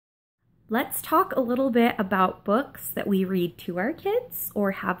let's talk a little bit about books that we read to our kids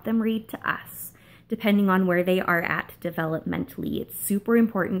or have them read to us, depending on where they are at developmentally. It's super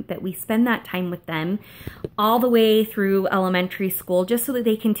important that we spend that time with them all the way through elementary school, just so that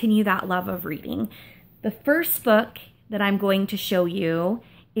they continue that love of reading. The first book that I'm going to show you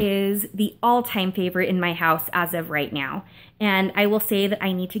is the all-time favorite in my house as of right now. And I will say that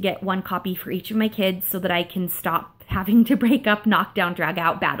I need to get one copy for each of my kids so that I can stop having to break up, knock down, drag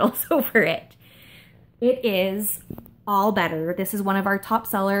out battles over it. It is All Better. This is one of our top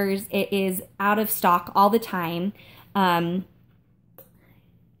sellers. It is out of stock all the time. And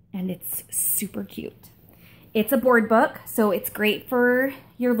it's super cute. It's a board book, so it's great for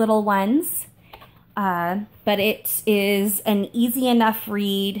your little ones. But it is an easy enough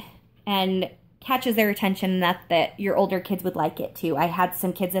read and catches their attention enough that your older kids would like it too. I had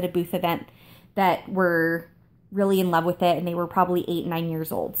some kids at a booth event that were really in love with it, and they were probably 8, 9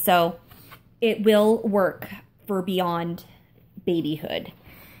 years old. So it will work for beyond babyhood.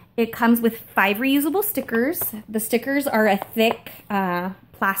 It comes with 5 reusable stickers. The stickers are a thick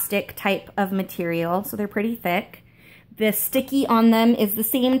plastic type of material, so they're pretty thick. The sticky on them is the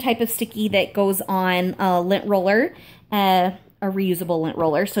same type of sticky that goes on a lint roller, a reusable lint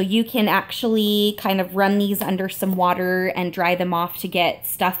roller. So you can actually kind of run these under some water and dry them off to get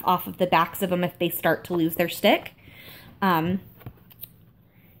stuff off of the backs of them if they start to lose their stick. And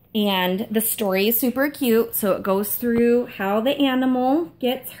the story is super cute. So it goes through how the animal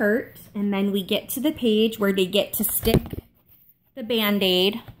gets hurt, and then we get to the page where they get to stick the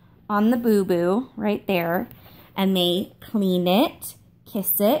Band-Aid on the boo-boo right there. And they clean it,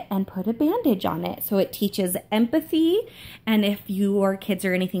 kiss it, and put a bandage on it. So it teaches empathy. And if your kids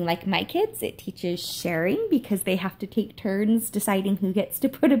are anything like my kids, it teaches sharing, because they have to take turns deciding who gets to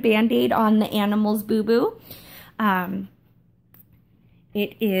put a Band-Aid on the animal's boo-boo.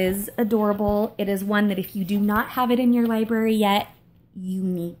 It is adorable. It is one that if you do not have it in your library yet, you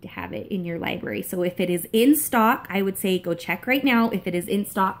need to have it in your library. So if it is in stock, I would say go check right now. If it is in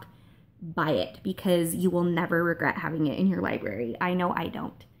stock, buy it, because you will never regret having it in your library. I know I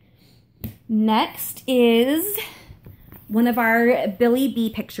don't. Next is one of our Billy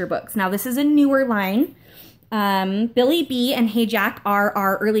B picture books. Now this is a newer line. Billy B and Hey Jack are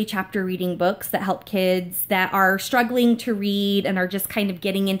our early chapter reading books that help kids that are struggling to read and are just kind of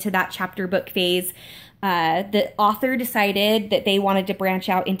getting into that chapter book phase. The author decided that they wanted to branch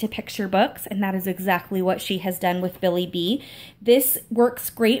out into picture books, and that is exactly what she has done with Billy B. This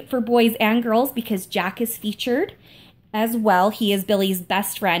works great for boys and girls because Jack is featured as well. He is Billy's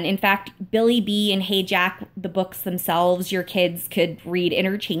best friend. In fact, Billy B and Hey Jack, the books themselves, your kids could read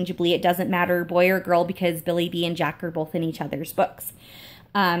interchangeably. It doesn't matter boy or girl, because Billy B and Jack are both in each other's books.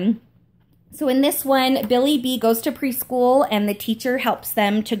 So in this one, Billy B goes to preschool, and the teacher helps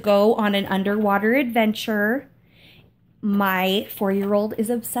them to go on an underwater adventure. My 4-year-old is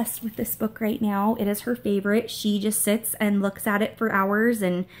obsessed with this book right now. It is her favorite. She just sits and looks at it for hours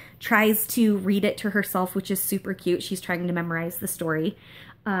and tries to read it to herself, which is super cute. She's trying to memorize the story.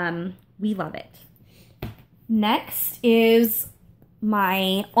 We love it. Next is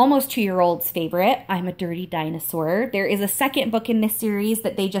my almost 2-year-old's favorite, I'm a Dirty Dinosaur. There is a second book in this series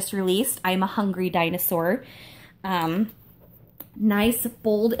that they just released, I'm a Hungry Dinosaur. Nice,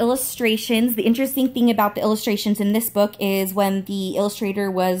 bold illustrations. The interesting thing about the illustrations in this book is when the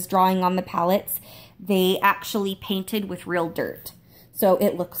illustrator was drawing on the palettes, they actually painted with real dirt. So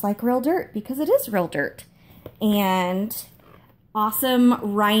it looks like real dirt because it is real dirt. And awesome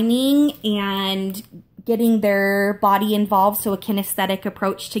rhyming and getting their body involved, so a kinesthetic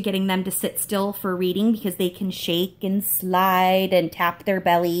approach to getting them to sit still for reading, because they can shake and slide and tap their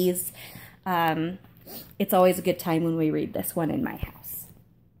bellies. It's always a good time when we read this one in my house.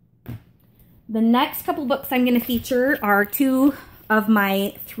 The next couple books I'm going to feature are 2 of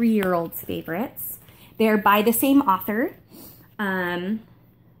my 3-year-old's favorites. They're by the same author.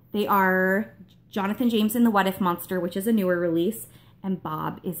 They are Jonathan James and the What If Monster, which is a newer release, and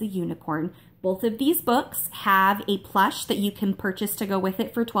Bob is a Unicorn. Both of these books have a plush that you can purchase to go with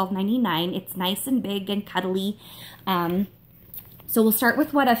it for $12.99. It's nice and big and cuddly. So we'll start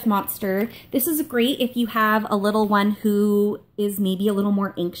with What If Monster. This is great if you have a little one who is maybe a little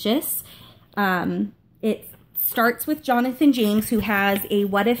more anxious. It starts with Jonathan James, who has a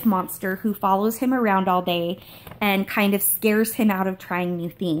what if monster who follows him around all day and kind of scares him out of trying new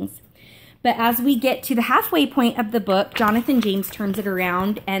things. But as we get to the halfway point of the book, Jonathan James turns it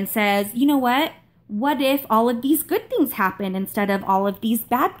around and says, you know what? What if all of these good things happen instead of all of these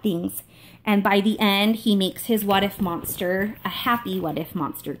bad things? And by the end, he makes his what if monster a happy what if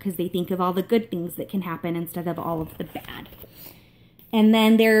monster, because they think of all the good things that can happen instead of all of the bad. And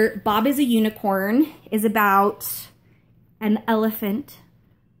then Bob is a Unicorn is about an elephant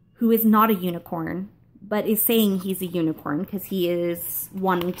who is not a unicorn, but is saying he's a unicorn because he is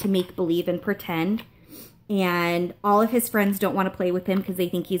wanting to make believe and pretend. And all of his friends don't want to play with him because they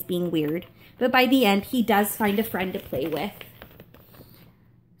think he's being weird. But by the end, he does find a friend to play with.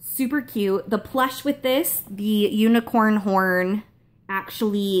 Super cute. The plush with this, the unicorn horn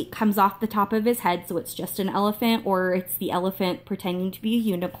actually comes off the top of his head, so it's just an elephant, or it's the elephant pretending to be a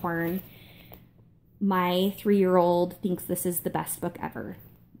unicorn. My 3-year-old thinks this is the best book ever.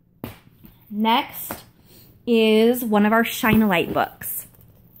 Next is one of our Shine-a-Light books.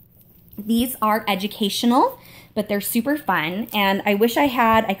 These are educational, but they're super fun, and I wish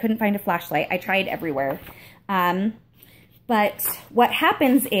I couldn't find a flashlight. I tried everywhere. But what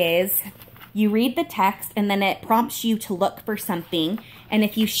happens is you read the text and then it prompts you to look for something. And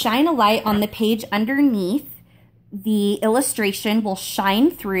if you shine a light on the page underneath, the illustration will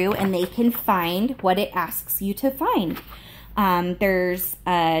shine through and they can find what it asks you to find. There's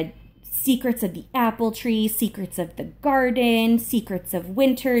secrets of the apple tree, secrets of the garden, secrets of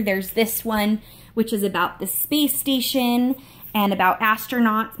winter. There's this one, which is about the space station and about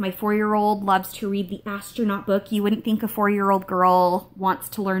astronauts. My 4-year-old loves to read the astronaut book. You wouldn't think a 4-year-old girl wants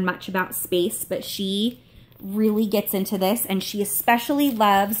to learn much about space, but she really gets into this, and she especially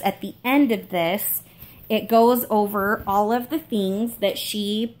loves at the end of this, it goes over all of the things that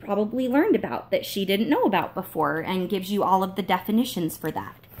she probably learned about that she didn't know about before and gives you all of the definitions for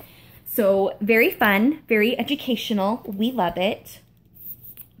that. So very fun, very educational. We love it.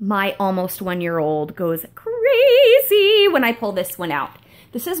 My almost 1-year-old goes crazy when I pull this one out.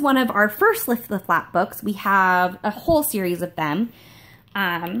 This is one of our first Lift the Flap books. We have a whole series of them.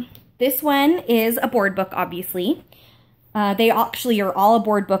 This one is a board book, obviously. They actually are all a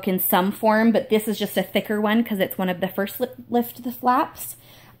board book in some form, but this is just a thicker one because it's one of the first Lift the Flaps.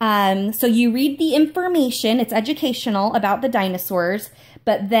 So you read the information, it's educational about the dinosaurs,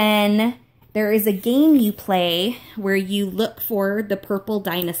 but then there is a game you play where you look for the purple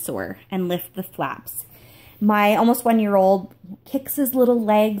dinosaur and lift the flaps. My almost 1-year-old kicks his little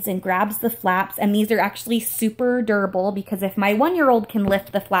legs and grabs the flaps, and these are actually super durable because if my 1-year-old can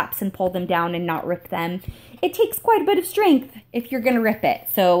lift the flaps and pull them down and not rip them, it takes quite a bit of strength if you're gonna rip it.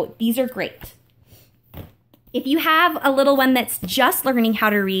 So these are great. If you have a little one that's just learning how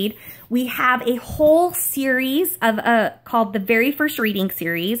to read, we have a whole series of called the Very First Reading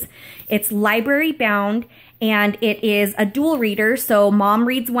Series. It's library bound, and it is a dual reader, so mom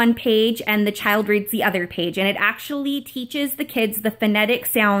reads one page and the child reads the other page, and it actually teaches the kids the phonetic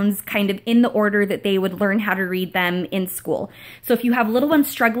sounds kind of in the order that they would learn how to read them in school. So if you have little ones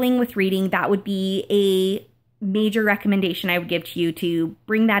struggling with reading, that would be a major recommendation I would give to you to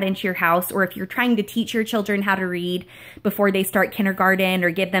bring that into your house, or if you're trying to teach your children how to read before they start kindergarten or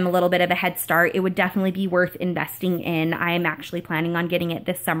give them a little bit of a head start, it would definitely be worth investing in. I am actually planning on getting it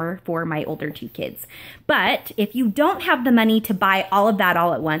this summer for my older 2 kids. But if you don't have the money to buy all of that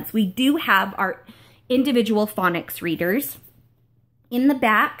all at once, we do have our individual phonics readers. In the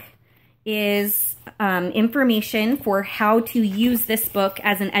back is information for how to use this book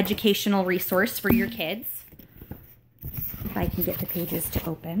as an educational resource for your kids. If I can get the pages to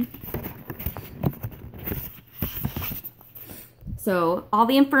open. So all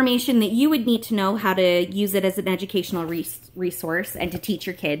the information that you would need to know how to use it as an educational resource and to teach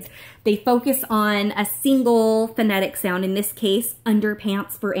your kids. They focus on a single phonetic sound. In this case,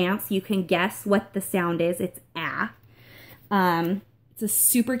 underpants for ants. You can guess what the sound is. It's ah. It's a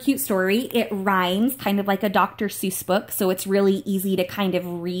super cute story. It rhymes, kind of like a Dr. Seuss book, so it's really easy to kind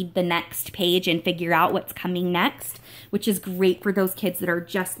of read the next page and figure out what's coming next, which is great for those kids that are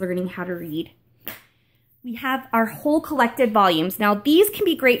just learning how to read. We have our whole collected volumes. Now, these can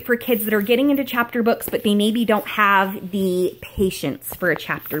be great for kids that are getting into chapter books, but they maybe don't have the patience for a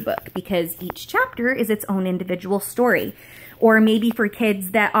chapter book because each chapter is its own individual story. Or maybe for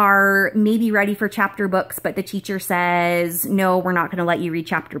kids that are maybe ready for chapter books, but the teacher says, no, we're not gonna let you read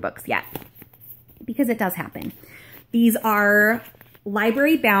chapter books yet, because it does happen. These are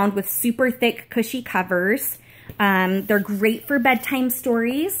library bound with super thick, cushy covers. They're great for bedtime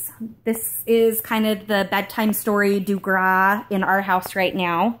stories. This is kind of the bedtime story du gras in our house right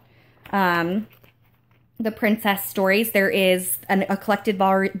now. The princess stories. There is a collected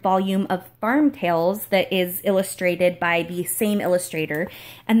volume of Farm Tales that is illustrated by the same illustrator.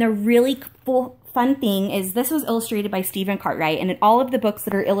 And the really fun thing is this was illustrated by Stephen Cartwright, and in all of the books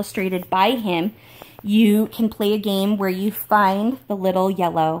that are illustrated by him, you can play a game where you find the little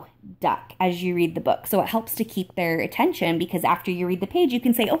yellow duck as you read the book. So it helps to keep their attention because after you read the page, you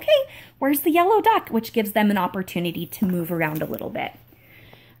can say, okay, where's the yellow duck? Which gives them an opportunity to move around a little bit.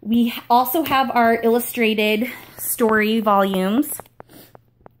 We also have our illustrated story volumes.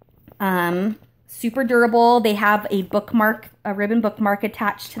 Super durable. They have a bookmark, a ribbon bookmark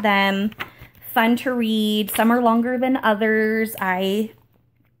attached to them. Fun to read. Some are longer than others. I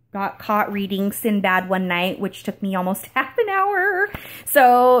got caught reading Sinbad one night, which took me almost half an hour.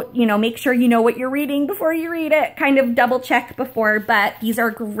 So, you know, make sure you know what you're reading before you read it. Kind of double check before, but these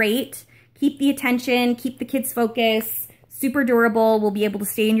are great. Keep the attention, keep the kids' focus. Super durable. We'll be able to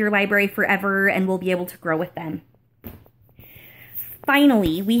stay in your library forever and we'll be able to grow with them.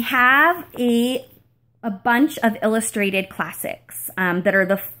 Finally, we have a bunch of illustrated classics that are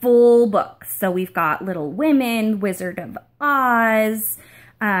the full books. So we've got Little Women, Wizard of Oz,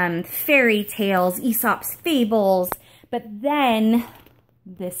 fairy tales, Aesop's Fables. But then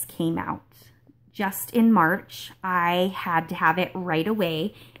this came out just in March. I had to have it right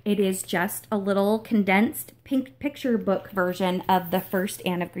away. It is just a little condensed pink picture book version of the first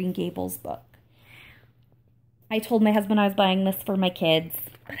Anne of Green Gables book. I told my husband I was buying this for my kids,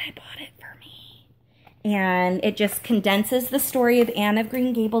 but I bought it for me. And it just condenses the story of Anne of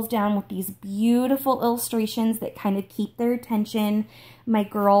Green Gables down with these beautiful illustrations that kind of keep their attention. My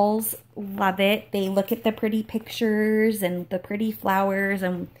girls love it. They look at the pretty pictures and the pretty flowers,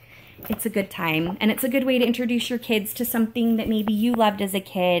 and it's a good time. And it's a good way to introduce your kids to something that maybe you loved as a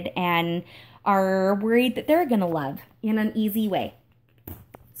kid and are worried that they're gonna love in an easy way.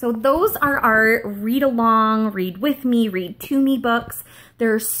 So those are our read along, read with me, read to me books.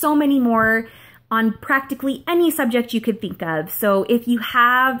 There's so many more on practically any subject you could think of. So if you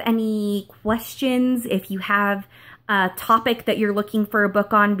have any questions, if you have a topic that you're looking for a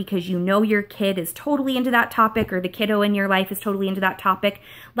book on because you know your kid is totally into that topic or the kiddo in your life is totally into that topic,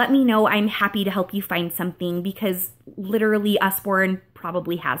 let me know. I'm happy to help you find something because literally Usborne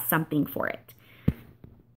probably has something for it.